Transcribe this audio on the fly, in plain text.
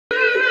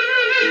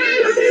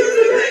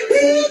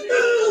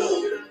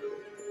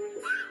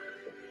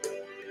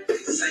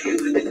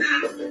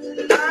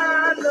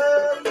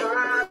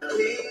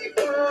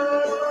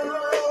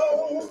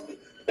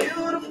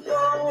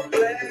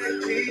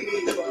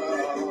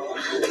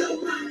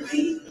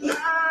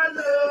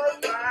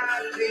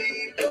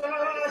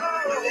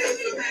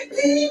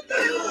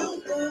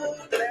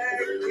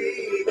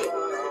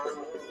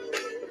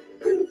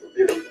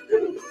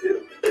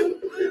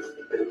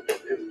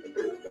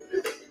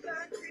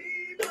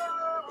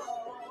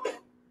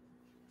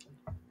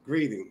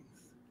Greetings,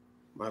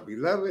 my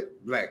beloved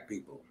Black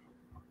people.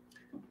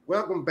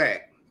 Welcome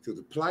back to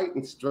the plight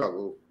and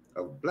struggle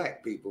of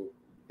Black people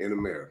in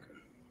America.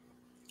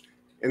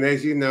 And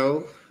as you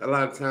know, a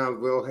lot of times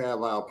we'll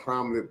have our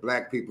prominent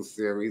Black people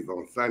series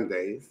on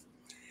Sundays.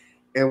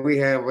 And we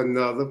have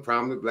another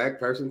prominent Black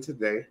person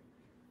today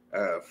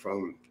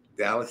from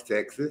Dallas,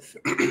 Texas.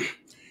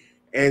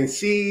 And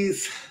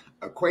she's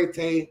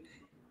Akwete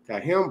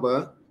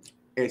Tyehimba,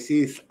 and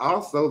she's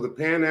also the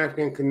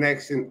Pan-African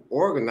Connection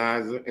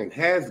organizer and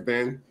has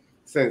been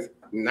since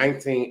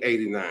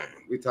 1989.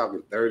 We're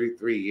talking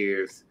 33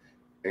 years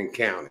and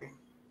counting.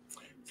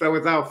 So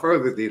without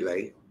further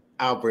delay,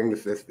 I'll bring the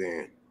sister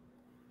in.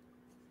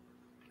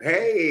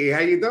 Hey,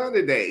 how you doing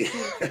today?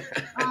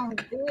 I'm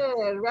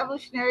good.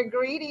 Revolutionary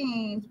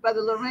greetings,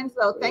 Brother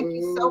Lorenzo. Thank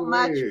you so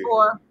much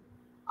for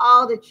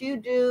all that you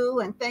do,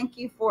 and thank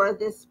you for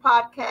this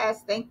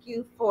podcast. Thank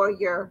you for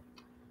your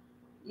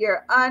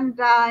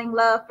undying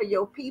love for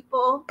your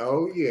people.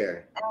 Oh, yeah.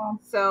 And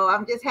so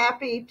I'm just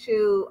happy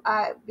to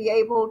be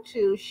able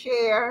to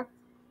share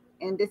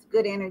in this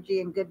good energy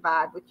and good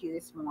vibe with you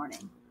this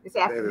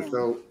afternoon.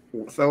 That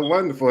is so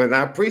wonderful, and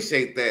I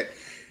appreciate that.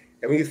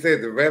 And when you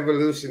said the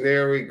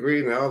revolutionary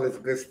greeting, all this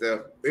good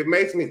stuff, it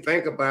makes me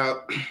think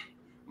about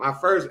my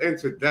first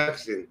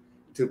introduction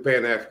to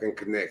Pan-African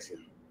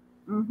Connection.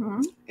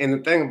 Mm-hmm. And the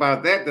thing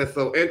about that's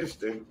so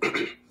interesting,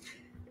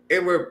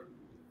 it would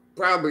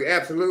probably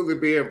absolutely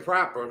be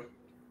improper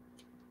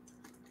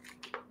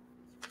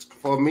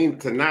for me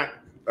to not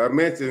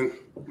mention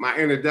my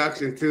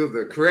introduction to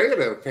the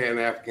creator of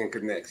Pan-African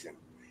Connection.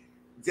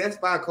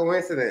 Just by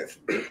coincidence,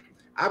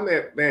 I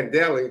met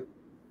Bandeli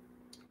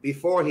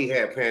before he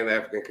had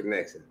Pan-African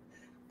Connection,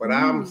 but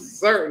I'm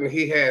certain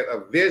he had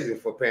a vision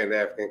for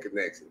Pan-African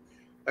Connection.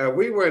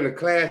 We were in a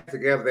class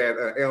together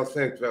at El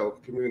Centro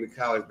Community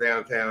College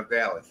downtown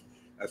Dallas,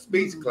 a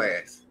speech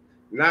class,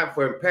 not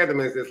for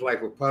impediments, it's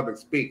like for public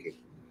speaking.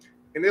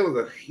 And it was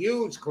a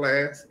huge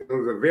class. It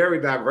was a very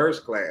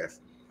diverse class.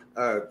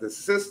 The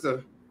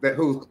sister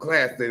whose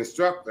class, the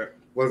instructor,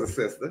 was a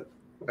sister,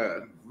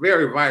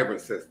 very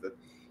vibrant sister.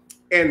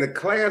 And the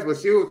class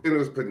was huge, and it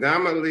was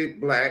predominantly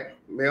Black,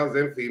 males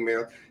and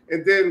females,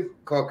 and then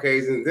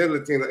Caucasian, then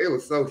Latino. It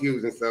was so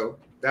huge and so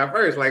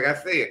diverse, like I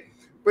said.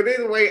 But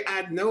anyway,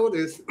 I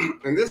noticed,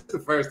 and this is the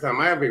first time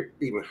I ever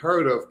even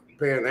heard of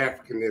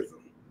Pan-Africanism.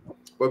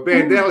 But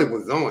Bandeli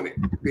was on it.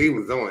 He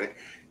was on it.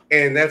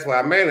 And that's why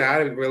I met him. I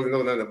didn't really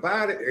know nothing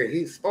about it. And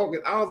he spoke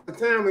it all the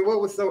time. And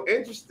what was so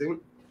interesting,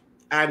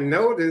 I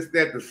noticed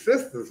that the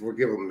sisters were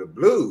giving him the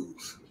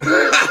blues.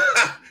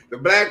 The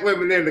Black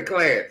women in the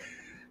class.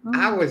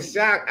 I was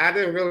shocked. I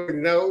didn't really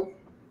know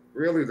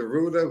the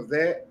root of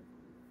that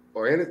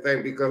or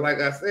anything because,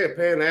 like I said,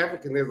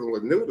 Pan-Africanism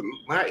was new to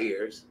my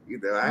ears.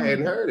 I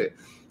hadn't heard it.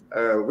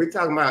 We're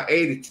talking about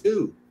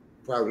 82,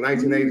 probably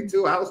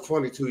 1982. I was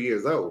 22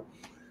 years old.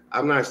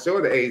 I'm not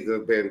sure the age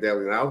of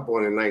Bandeli. I was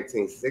born in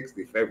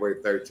 1960,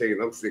 February 13.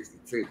 I'm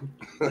 62.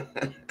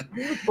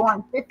 He was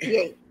born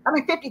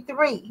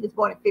 53. He was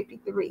born in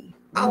 53.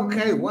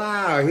 Okay,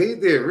 wow. He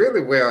did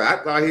really well.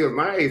 I thought he was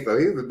my age, so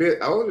he was a bit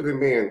older than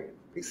me. And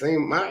he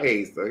seemed my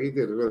age, so he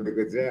did a really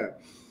good job.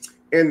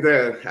 And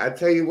I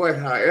tell you what,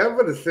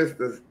 however the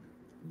sisters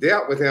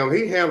dealt with him,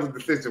 he handled the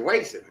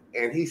situation,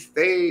 and he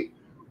stayed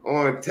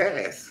on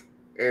task.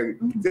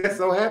 And just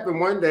so happened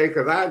one day,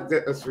 because I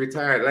just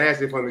retired last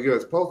year from the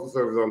U.S. Postal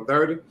Service on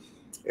 30,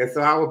 and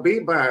so I would be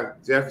by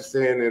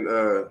Jefferson and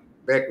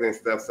Beckley and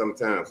stuff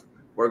sometimes.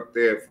 Worked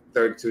there for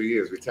 32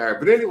 years, retired.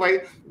 But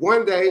anyway,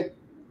 one day,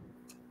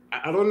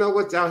 I don't know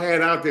what y'all had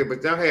out there,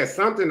 but y'all had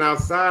something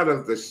outside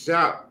of the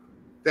shop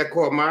that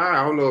caught my eye.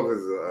 I don't know if it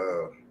was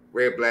a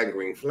red, black, and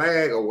green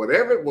flag or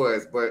whatever it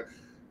was, but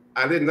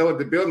I didn't know what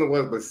the building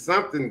was, but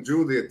something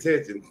drew the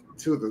attention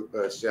to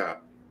the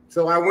shop.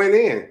 So I went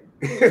in.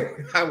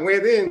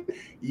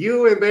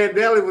 You and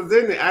Bandeli was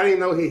in there. I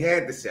didn't know he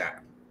had the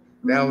shop.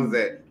 That was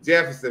at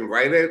Jefferson,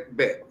 right at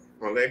Beck,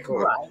 on that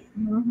corner. Right.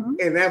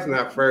 And that's when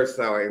I first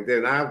saw it. And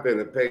then I've been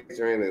a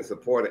patron and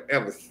supporter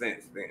ever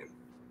since then.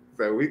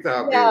 So we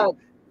talking,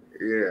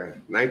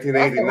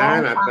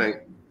 1989, I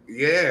think.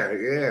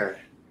 Yeah.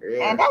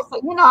 And that's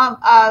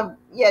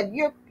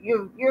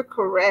you're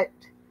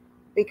correct,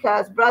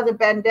 because Brother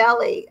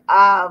Bandeli,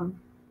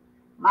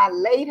 my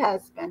late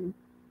husband,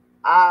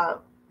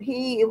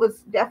 it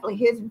was definitely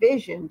his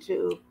vision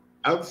to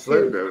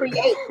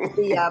create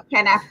the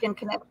Pan-African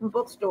Connection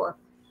bookstore.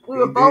 We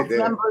were both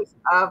members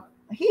of.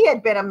 He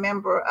had been a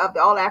member of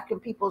the All African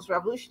People's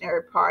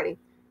Revolutionary Party,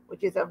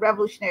 which is a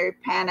revolutionary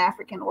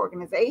Pan-African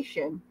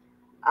organization,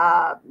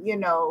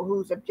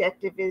 whose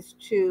objective is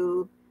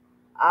to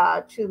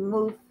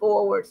move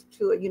forward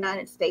to a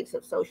United States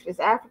of Socialist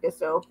Africa.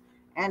 So,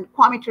 and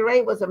Kwame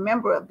Ture was a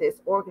member of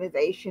this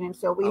organization, and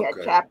so we had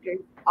chapters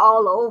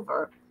all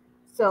over.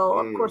 So,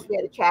 of course, we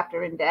had a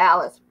chapter in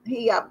Dallas.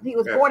 He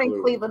was born in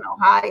Cleveland,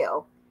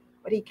 Ohio,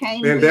 but he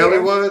came here.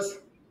 Bandeli was?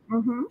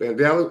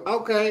 Bandeli?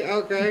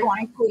 Okay. Born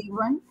in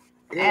Cleveland.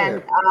 Yeah.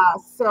 And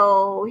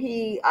so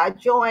he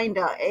joined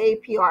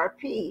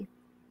APRP,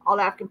 All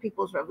African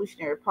People's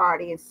Revolutionary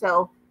Party. And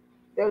so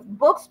the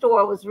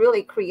bookstore was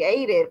really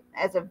created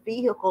as a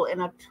vehicle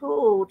and a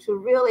tool to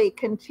really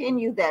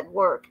continue that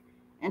work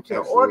and to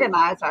Absolutely.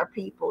 organize our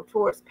people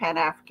towards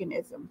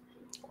Pan-Africanism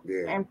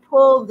Yeah. and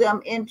pull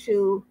them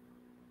into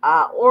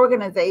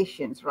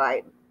organizations,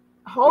 right?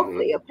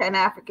 Hopefully a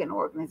Pan-African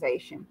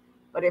organization,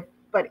 but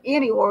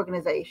any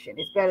organization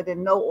is better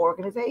than no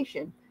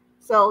organization.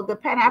 So the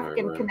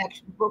Pan-African Right.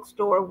 Connection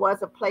bookstore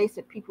was a place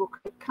that people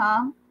could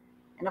come.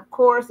 And of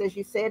course, as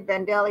you said,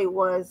 Bandeli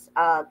was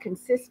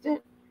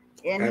consistent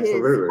in his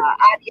Absolutely.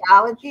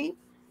 ideology.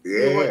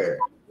 He would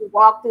Yeah.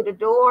 walk through the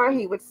door,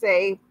 he would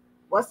say,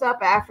 "What's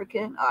up,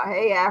 African?" or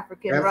 "Hey,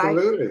 African," right?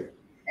 Absolutely.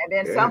 And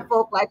then Yeah. some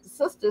folk, like the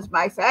sisters,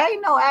 might say, "I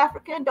ain't no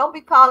African. Don't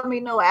be calling me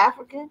no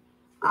African.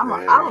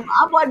 Yeah.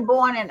 I wasn't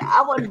born in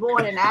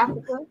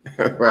Africa.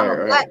 I'm a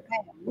Right. black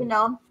man, you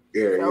know."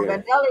 Yeah. So Yeah.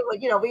 Bandeli was,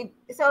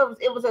 so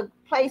it was a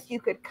place you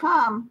could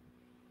come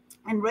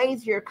and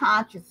raise your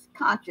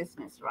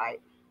consciousness,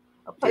 right?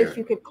 A Yeah. place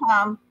you could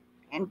come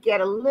and get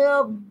a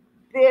little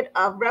bit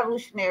of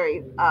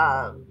revolutionary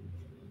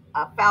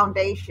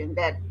foundation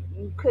that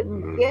you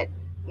couldn't get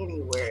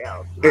anywhere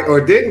else, Or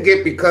right? didn't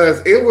get,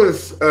 because it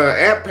was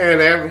at Pan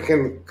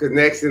African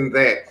Connection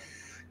that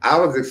I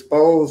was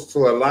exposed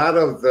to a lot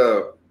of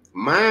the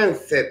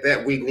mindset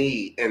that we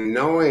need, and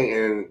knowing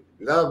and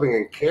loving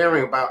and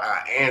caring about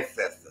our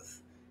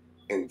ancestors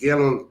and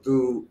dealing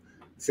through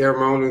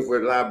ceremonies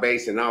with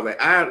libation and all that.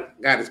 I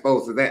got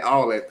exposed to that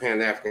all at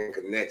Pan African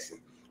Connection.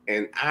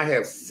 And I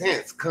have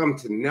since come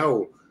to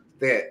know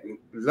that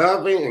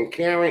loving and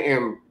caring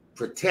and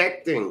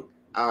protecting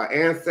our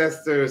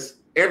ancestors,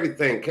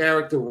 everything,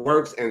 character,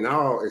 works, and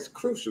all, is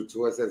crucial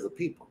to us as a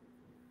people.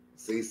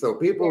 See, so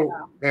people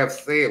Yeah. have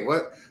said,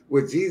 what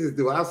would Jesus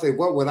do? I'll say,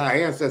 what would our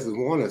ancestors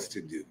want us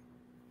to do?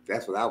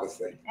 That's what I would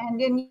say. And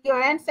then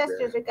your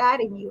ancestors Yeah. are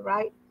guiding you,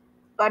 right?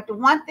 But the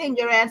one thing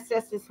your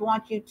ancestors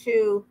want you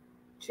to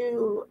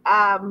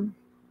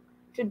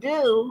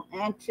do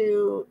and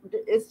to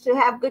is to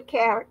have good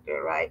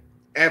character, right?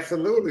 To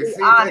Absolutely. be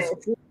See,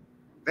 honest.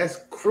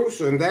 that's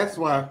crucial. And that's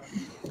why,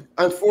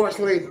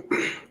 unfortunately,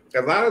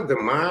 a lot of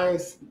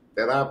demise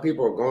that our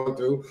people are going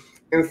through,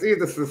 and see,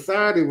 the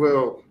society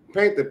will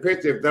paint the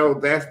picture as though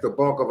that's the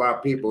bulk of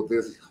our people,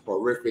 this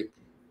horrific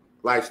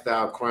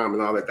lifestyle, crime,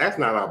 and all that. That's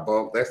not our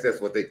bulk. That's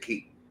just what they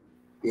keep,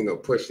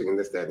 pushing, and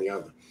this, that, and the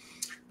other.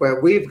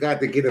 But we've got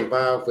to get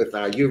involved with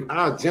our youth,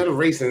 our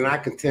generation, and I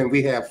contend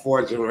we have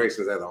 4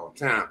 generations at all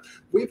time.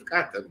 We've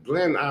got to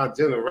blend our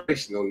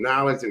generational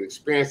knowledge and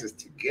experiences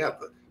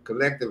together,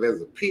 collective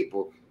as a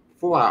people,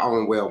 for our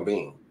own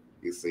well-being,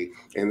 you see.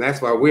 And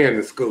that's why we're in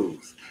the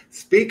schools.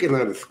 Speaking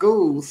of the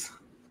schools,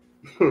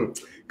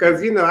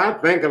 because, I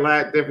think a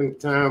lot of different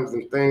times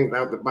and things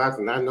out the box,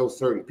 and I know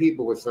certain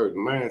people with certain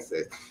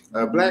mindsets.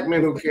 Black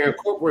Men Who Care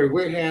Incorporated,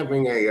 we're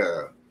having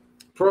a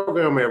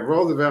program at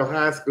Roosevelt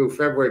High School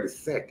February the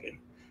 2nd.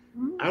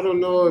 I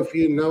don't know if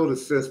you know the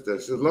sister.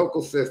 She's a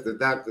local sister,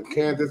 Dr.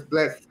 Candace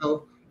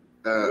Bledsoe.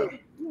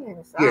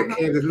 Yes. Yeah,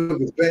 Candace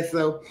Lucas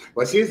Bledsoe.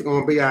 Well, she's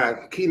going to be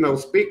our keynote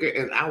speaker,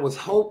 and I was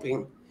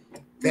hoping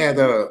that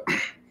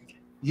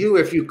you,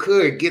 if you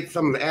could, get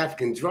some of the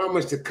African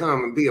drummers to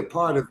come and be a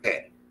part of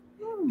that.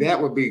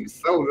 That would be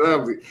so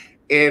lovely.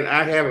 And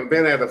I haven't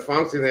been at a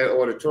function at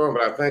auditorium,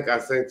 but I think I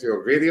sent you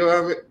a video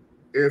of it.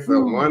 It's a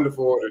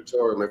wonderful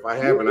auditorium. If I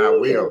haven't, I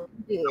will.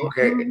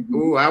 Okay.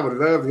 Ooh, I would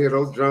love to hear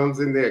those drums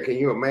in there. Can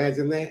you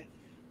imagine that?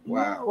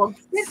 Wow. Yeah, well,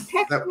 just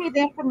text me the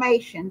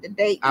information, the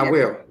date. I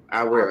will.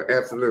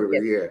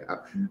 Absolutely. Yeah.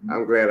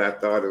 I'm glad I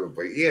thought of it.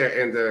 But yeah,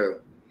 and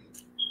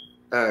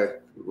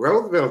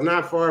Roosevelt's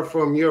not far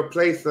from your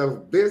place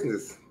of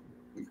business.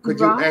 Could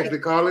you actually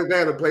call it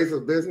that, a place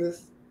of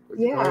business?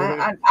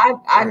 Yeah,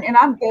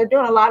 they're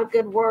doing a lot of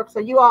good work.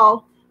 So you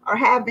all are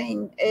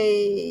having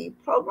a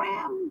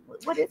program.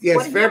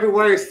 Yes,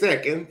 February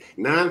 2nd,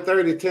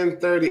 9:30,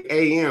 10:30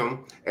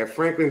 a.m. at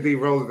Franklin D.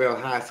 Roosevelt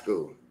High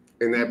School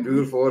in that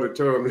beautiful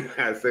auditorium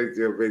I sent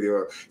you a video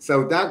of.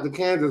 So Dr.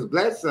 Candace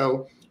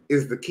Bledsoe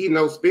is the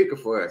keynote speaker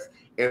for us.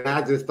 And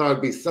I just thought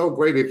it'd be so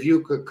great if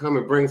you could come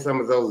and bring some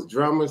of those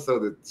drummers so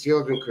the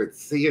children could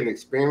see and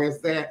experience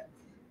that.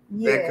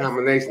 That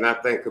combination, I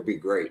think, could be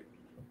great.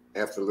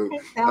 Absolutely.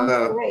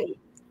 Sounds great.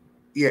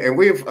 Yeah, and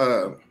we've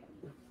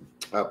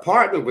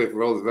partnered with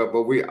Roosevelt,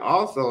 but we're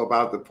also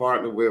about to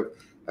partner with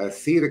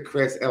Cedar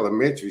Crest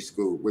Elementary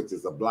School, which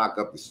is a block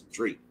up the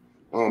street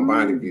on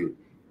Bonnie View.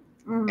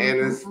 And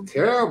it's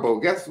terrible.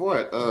 Guess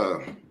what? I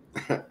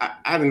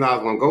didn't know I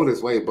was going to go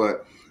this way,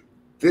 but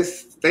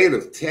this state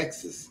of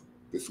Texas,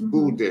 the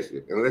school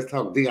district, and let's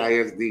talk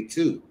DISD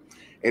too.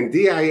 And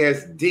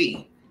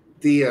DISD,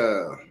 the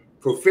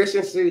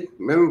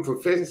minimum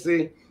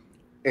proficiency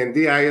in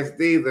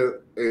DISD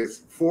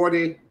is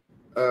 48%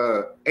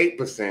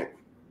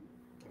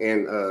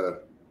 in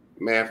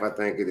math, I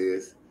think it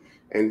is.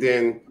 And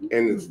then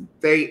in the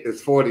state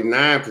is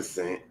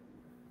 49%.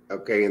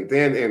 Okay, and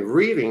then in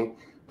reading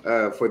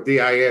for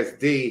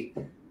DISD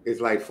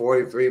is like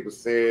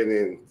 43%,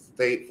 and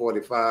state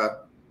 45%,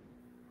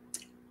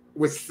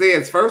 which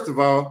says, first of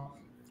all,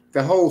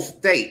 the whole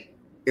state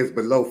is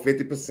below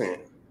 50%.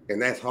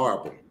 and that's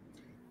horrible.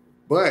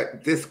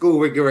 But this school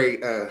we're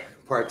going to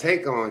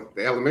partake on,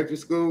 the elementary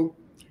school,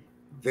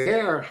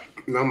 their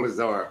numbers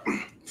are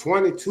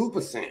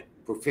 22%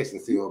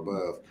 proficiency or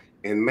above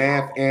in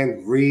math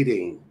and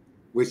reading,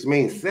 which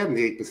means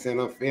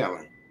 78% are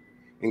failing.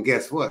 And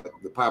guess what?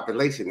 The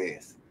population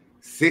is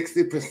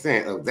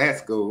 60% of that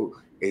school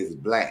is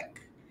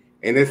Black.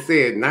 And it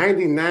said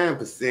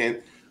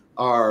 99%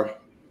 are,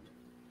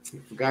 I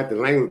forgot the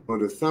language,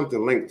 but it's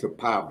something linked to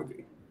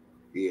poverty.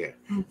 Yeah.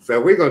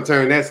 So we're going to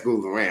turn that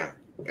school around.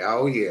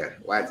 Oh, yeah.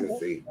 Watch and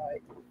see.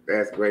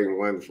 That's great and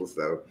wonderful.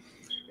 So,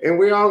 and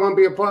we're all going to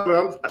be a part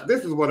of it.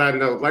 This is what I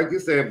know. Like you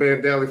said,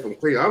 Bandelli from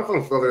Cleveland. I'm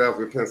from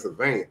Philadelphia,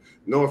 Pennsylvania,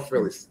 North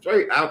Philly,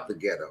 straight out the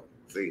ghetto.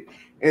 See?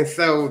 And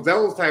so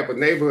those type of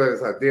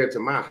neighborhoods are dear to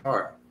my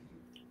heart.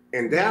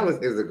 And Dallas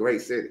is a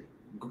great city.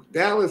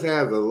 Dallas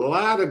has a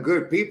lot of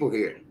good people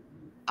here.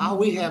 All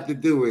we have to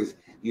do is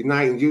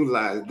unite and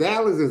utilize.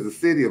 Dallas is a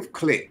city of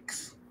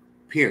cliques,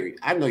 period.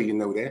 I know you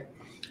know that.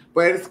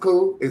 But it's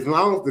cool as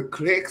long as the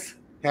cliques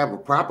have a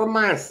proper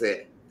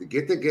mindset to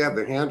get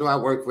together and handle our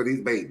work for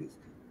these babies.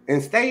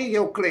 And stay in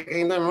your clique.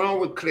 Ain't nothing wrong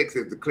with cliques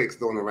if the clique's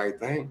doing the right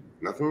thing.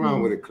 Nothing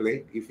wrong with a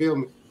clique. You feel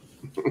me?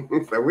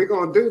 So we're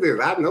going to do this.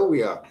 I know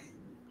we are.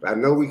 I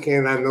know we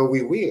can. I know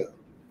we will.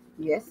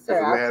 Yes, sir.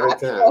 It's a matter of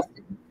time.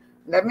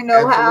 Let me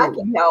know how I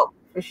can help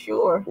for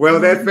sure. Well,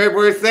 that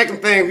February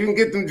 2nd thing, if you can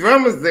get them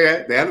drummers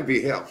there, that'll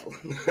be helpful.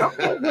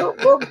 Okay,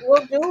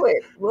 we'll do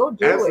it. We'll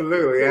do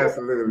absolutely, it.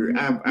 Absolutely.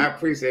 I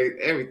appreciate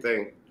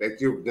everything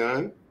that you've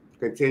done.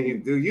 Continue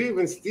to do. You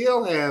even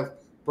still have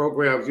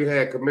programs. You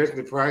had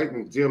Commissioner Plight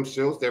and Jim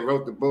Schultz that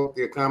wrote the book,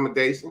 The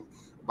Accommodation,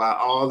 about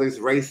all this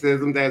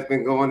racism that's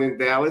been going in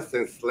Dallas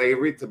since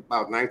slavery to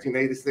about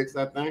 1986,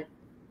 I think.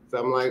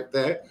 Something like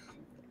that.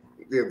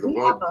 We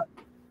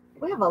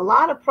have a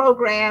lot of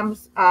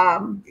programs.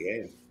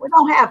 We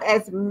don't have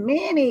as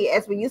many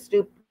as we used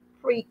to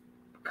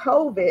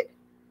pre-COVID,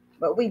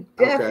 but we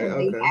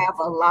definitely have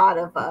a lot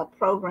of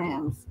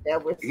programs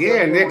that we're still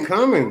and they're doing.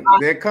 coming.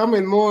 They're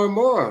coming more and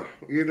more.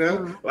 You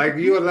know, like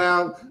you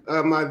allowed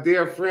my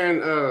dear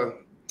friend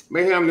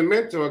Mayhem the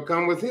Mentor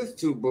come with his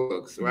 2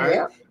 books,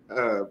 right?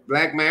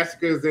 Black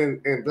Massacres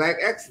and Black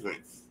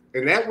Excellence,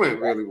 and that went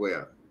really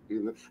well.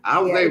 You know, I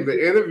was able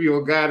to interview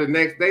a guy the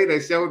next day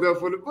that showed up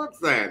for the book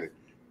signing.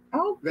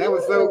 Oh, that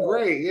was so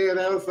great. Yeah,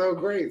 that was so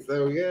great.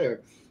 So, yeah,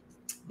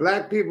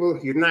 Black people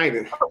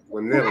united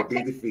will never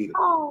be defeated.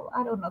 Oh,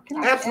 I don't know. Can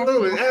I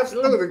absolutely.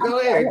 Go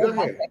ahead.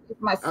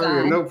 My son.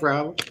 Oh, yeah, no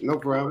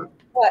problem.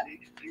 But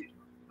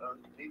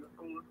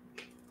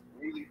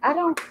I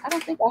don't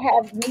think I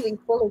have Neely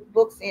Fuller's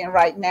books in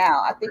right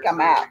now. I think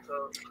I'm out.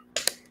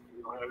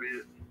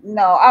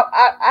 No,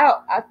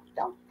 I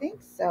don't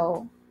think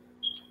so.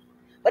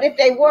 But if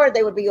they were,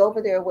 they would be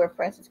over there where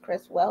Francis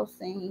Cress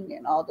Welsing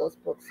and all those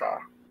books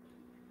are.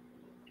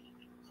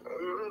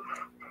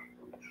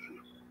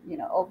 You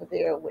know, over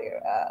there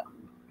where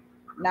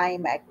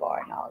Naeem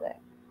Akbar and all that.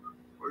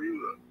 Where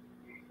you at?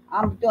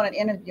 I'm doing an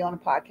interview on a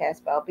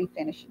podcast, but I'll be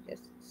finishing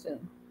this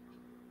soon.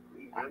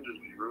 You can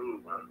just be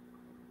rude, man.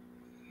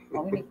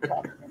 Oh, we need to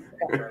talk.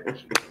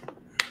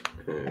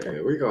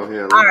 Yeah, we're going to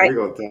handle it. All right.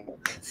 We're going to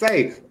talk.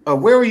 Say,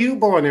 where were you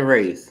born and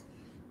raised?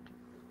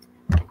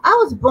 I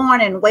was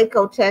born in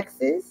Waco,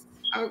 Texas.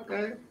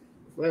 Okay.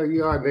 Well,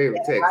 you are native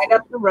Texas. Right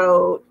up the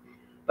road.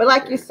 But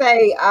like you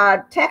say,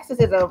 Texas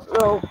is a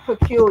little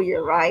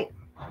peculiar, right?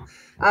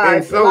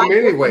 In so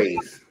many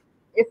ways.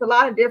 It's a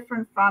lot of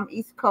different from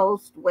East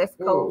Coast, West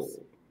Coast,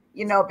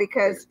 you know,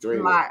 because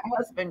my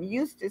husband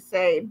used to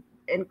say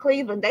in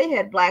Cleveland, they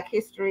had Black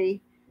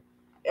history,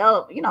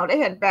 you know, they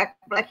had Black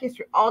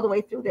history all the way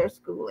through their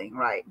schooling,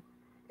 right?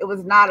 It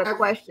was not a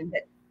question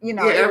that, you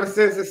know. Yeah, ever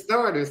since it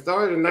started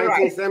in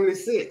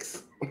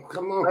 1976. Right.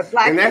 Come on.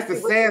 And that's the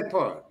sad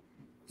part.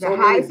 So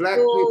many Black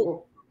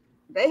people.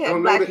 They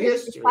had Black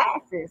history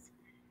classes.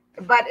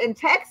 But in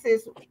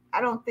Texas,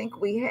 I don't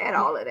think we had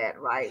all of that,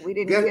 right? We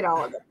didn't get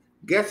all of that.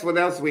 Guess what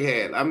else we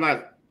had? I'm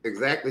not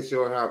exactly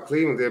sure how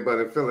Cleveland did, but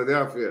in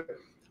Philadelphia,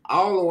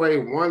 all the way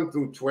 1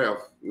 through 12,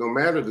 no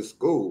matter the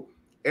school,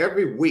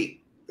 every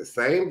week, the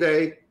same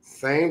day,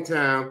 same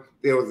time,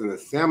 there was an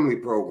assembly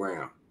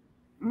program,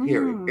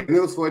 period. And it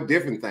was for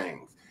different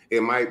things.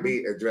 It might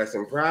be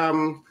addressing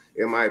problems.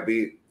 It might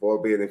be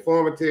for being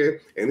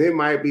informative. And it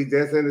might be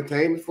just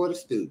entertainment for the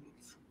students.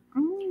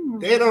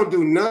 They don't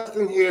do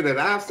nothing here that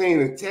I've seen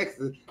in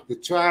Texas to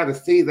try to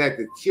see that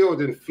the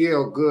children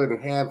feel good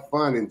and have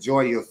fun,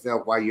 enjoy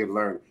yourself while you're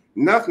learning.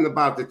 Nothing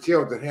about the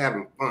children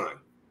having fun.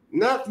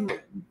 Nothing.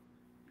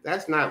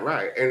 That's not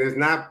right. And it's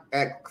not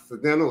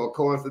accidental or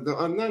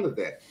coincidental or none of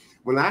that.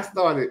 When I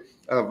started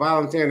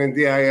volunteering in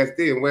DISD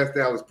in West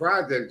Dallas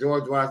Project,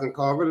 George Washington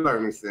Carver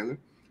Learning Center,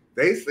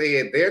 they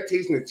said they're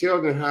teaching the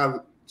children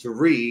how to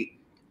read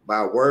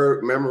by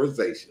word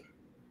memorization.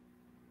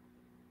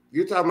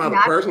 You're talking about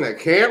a person that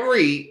can't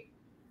read.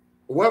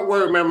 What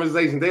word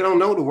memorization? They don't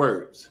know the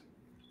words.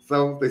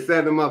 So they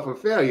set them up for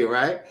failure,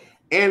 right?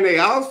 And they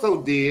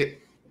also did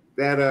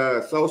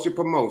that social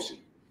promotion.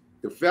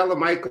 The fella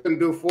couldn't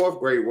do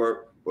 4th grade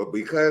work, But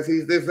because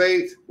he's this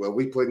age, well,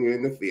 we putting you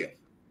in the fifth.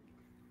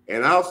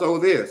 And also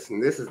this,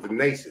 and this is the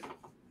nation.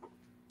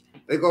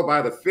 They go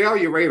by the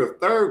failure rate of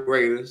third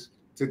graders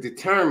to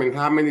determine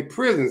how many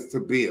prisons to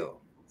build.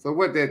 So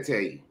what that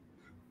tell you?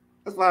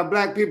 That's why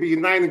Black people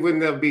united would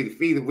never be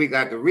defeated. We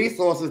got the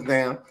resources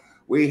now.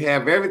 We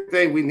have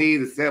everything we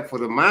need except for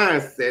the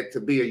mindset to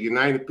be a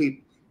united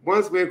people.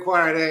 Once we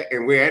acquire that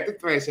and we're at the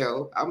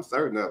threshold, I'm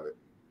certain of it.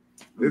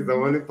 It's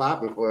only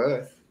popping for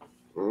us.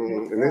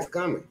 And it's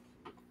coming.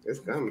 It's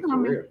coming for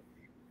real.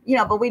 You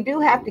know, but we do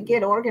have to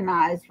get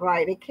organized,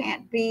 right? It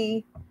can't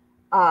be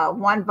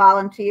one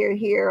volunteer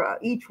here,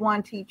 each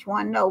one teach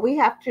one. No, we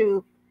have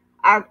to,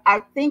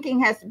 our thinking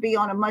has to be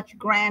on a much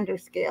grander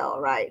scale,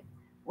 right?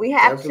 We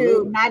have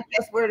to not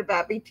just worry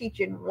about be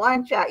teaching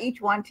one child,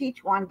 each one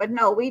teach one, but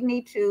no, we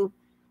need to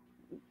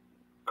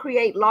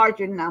create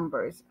larger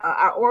numbers.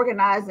 Our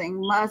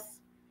organizing must,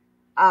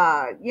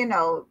 you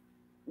know,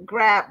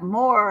 grab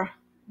more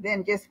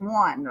than just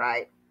one,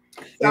 right?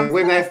 And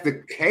when that's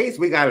the case,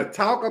 we got to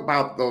talk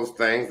about those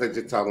things that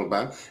you're talking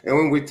about. And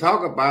when we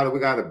talk about it, we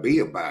got to be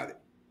about it.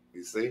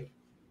 You see?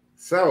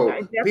 So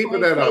people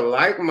that are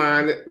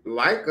like-minded,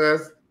 like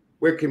us,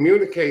 we're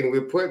communicating.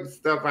 We're putting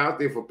stuff out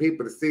there for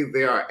people to see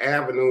there are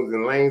avenues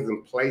and lanes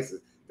and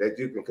places that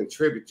you can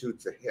contribute to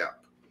help.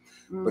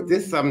 But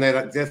this is something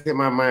that just hit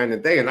my mind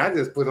today, and I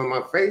just put on my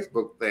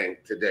Facebook thing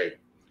today.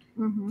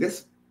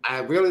 This, I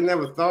really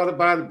never thought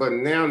about it, but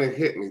now it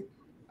hit me.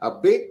 A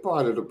big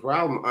part of the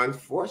problem,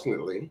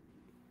 unfortunately,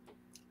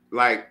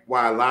 like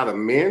why a lot of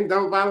men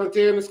don't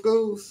volunteer in the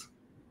schools,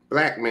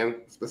 Black men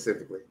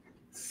specifically.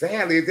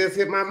 Sadly, it just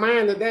hit my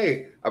mind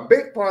today. A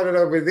big part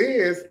of it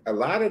is a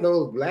lot of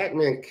those Black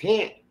men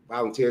can't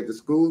volunteer at the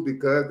schools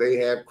because they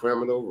have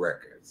criminal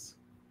records.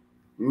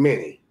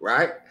 Many,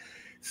 right?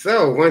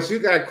 So once you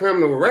got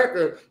criminal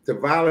record to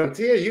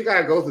volunteer, you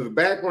got to go through the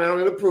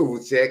background and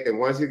approval check. And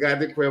once you got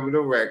the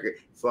criminal record,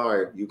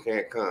 sorry, you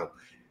can't come.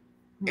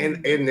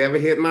 And it never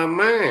hit my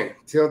mind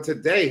till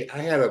today. I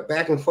had a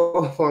back and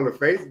forth on the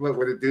Facebook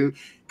with a dude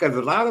because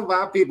a lot of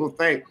our people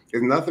think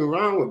there's nothing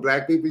wrong with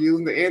Black people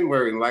using the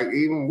N-word. Like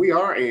even we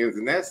are N's,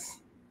 and that's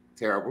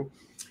terrible.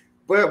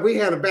 But we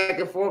had a back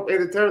and forth,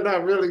 and it turned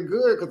out really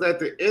good because at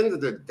the end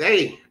of the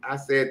day, I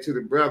said to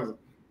the brother,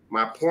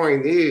 my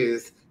point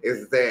is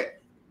that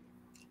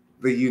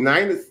the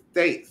United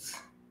States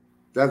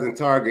doesn't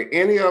target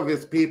any of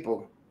its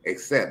people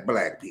except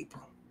Black people.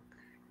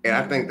 And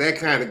I think that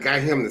kind of got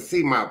him to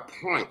see my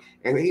point.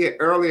 And he had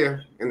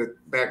earlier in the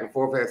back and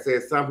forth had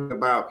said something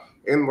about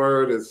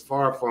N-word is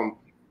far from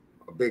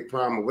a big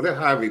problem, or whatever,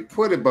 however he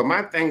put it. But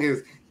my thing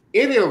is,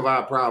 any of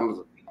our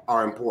problems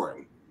are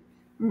important.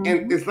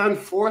 And it's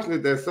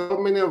unfortunate that so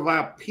many of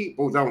our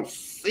people don't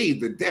see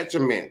the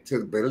detriment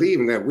to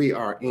believing that we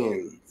are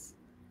N's,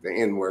 the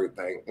N-word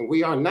thing. And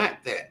we are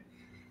not that.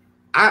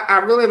 I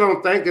really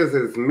don't think it's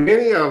as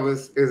many of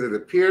us as it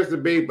appears to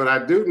be, but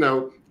I do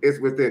know it's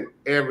within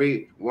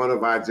every one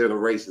of our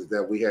generations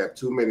that we have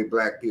too many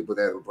Black people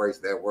that embrace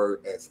that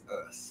word as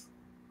us,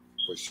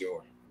 for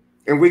sure.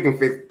 And we can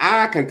fix,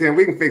 I contend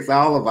we can fix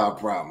all of our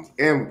problems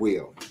and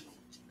will.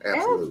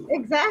 Absolutely.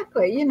 Yes,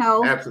 exactly. You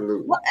know,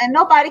 absolutely. And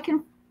nobody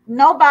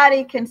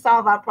can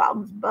solve our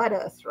problems but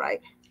us,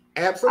 right?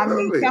 Absolutely.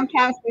 I mean,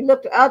 sometimes we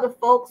look to other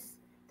folks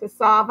to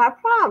solve our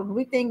problems.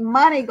 We think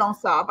money gonna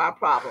solve our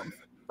problems,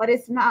 but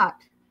it's not.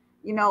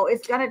 You know,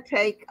 it's gonna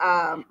take,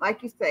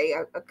 like you say,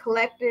 a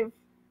collective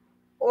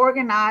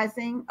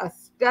organizing, a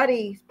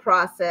study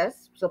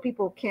process so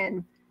people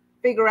can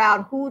figure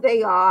out who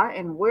they are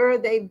and where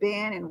they've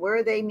been and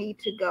where they need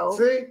to go.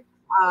 See?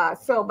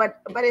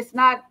 But it's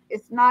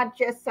not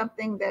just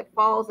something that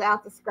falls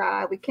out the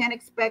sky. We can't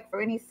expect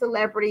for any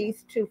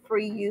celebrities to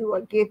free you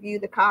or give you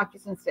the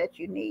consciousness that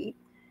you need.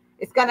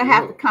 It's going to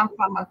have to come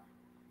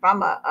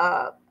from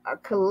a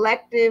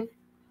collective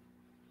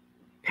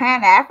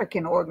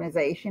Pan-African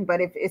organization, but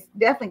it's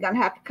definitely going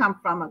to have to come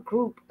from a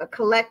group, a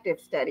collective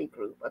study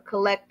group, a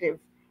collective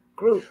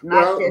group,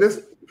 not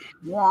just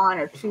one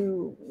or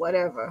two,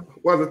 whatever.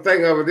 Well, the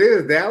thing of it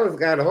is, Dallas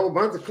got a whole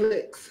bunch of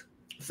clicks.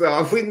 So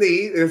all we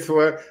need is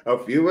for a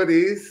few of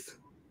these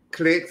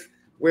clicks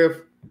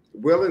with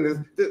willingness.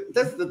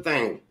 That's the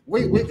thing.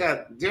 We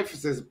got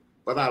differences,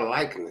 but our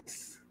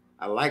likenesses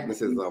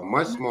are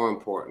much more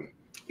important.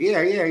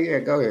 Yeah.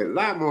 Go ahead. A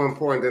lot more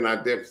important than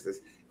our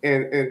differences.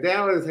 And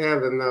Dallas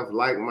has enough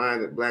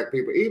like-minded Black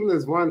people. Even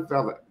this one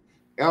fella,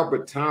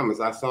 Albert Thomas,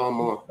 I saw him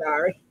on.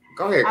 Sorry.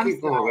 Go ahead.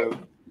 Keep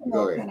going.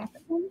 Go ahead.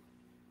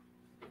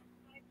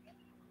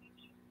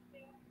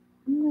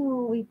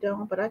 No, we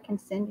don't, but I can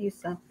send you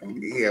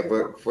something. Yeah,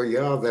 but for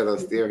y'all that are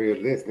still here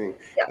listening,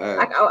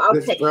 I'll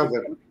this take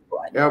brother,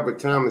 Albert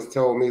Thomas,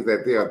 told me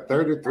that there are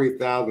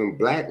 33,000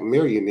 Black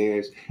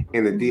millionaires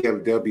in the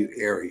DFW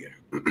area.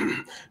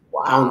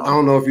 Wow. I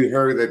don't know if you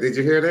heard that. Did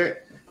you hear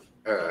that?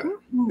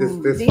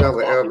 This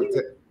fella,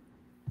 Albert,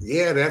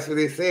 yeah, that's what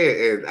he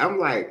said. And I'm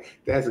like,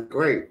 that's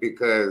great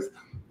because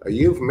a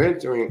youth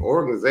mentoring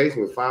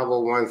organization with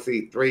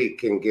 501c3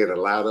 can get a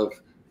lot of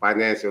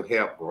financial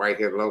help right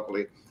here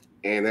locally.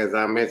 And as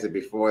I mentioned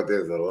before,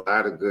 there's a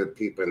lot of good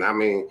people. And I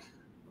mean,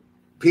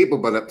 people,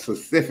 but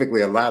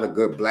specifically a lot of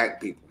good Black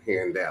people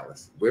here in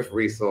Dallas with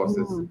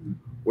resources,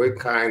 with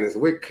kindness,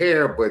 with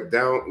care, but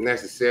don't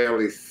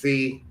necessarily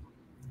see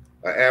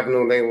an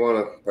avenue they want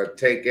to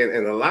partake in.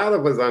 And a lot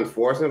of us,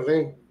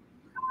 unfortunately,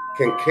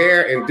 can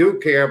care and do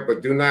care,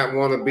 but do not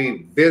want to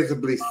be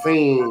visibly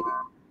seen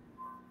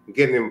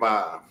getting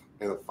involved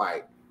in a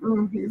fight.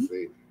 You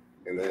see?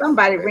 And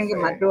somebody ringing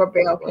my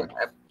doorbell.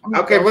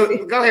 Okay, well,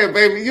 go ahead,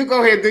 baby. You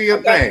go ahead and do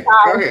your thing.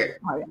 Go ahead.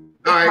 All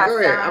right, go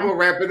ahead. I'm gonna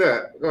wrap it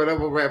up. I'm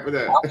gonna wrap it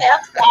up. Okay,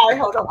 I'm sorry.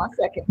 Hold on 1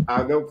 second.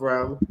 No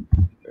problem.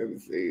 Let me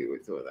see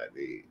which one I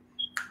need.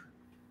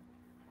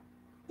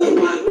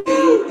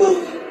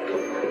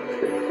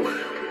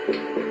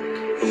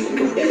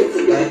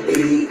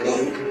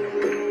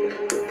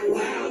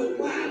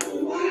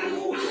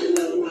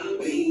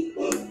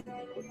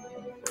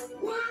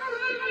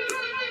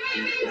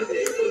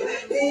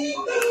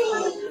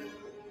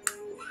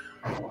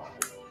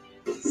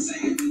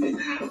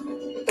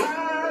 I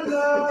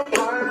love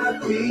my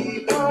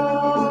people,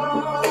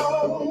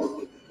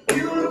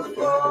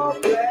 beautiful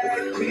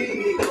Black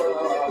people.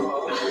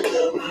 I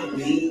love my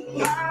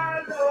people. I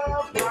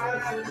love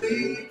my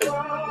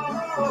people,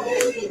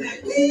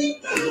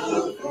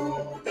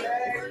 beautiful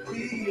Black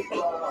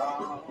people.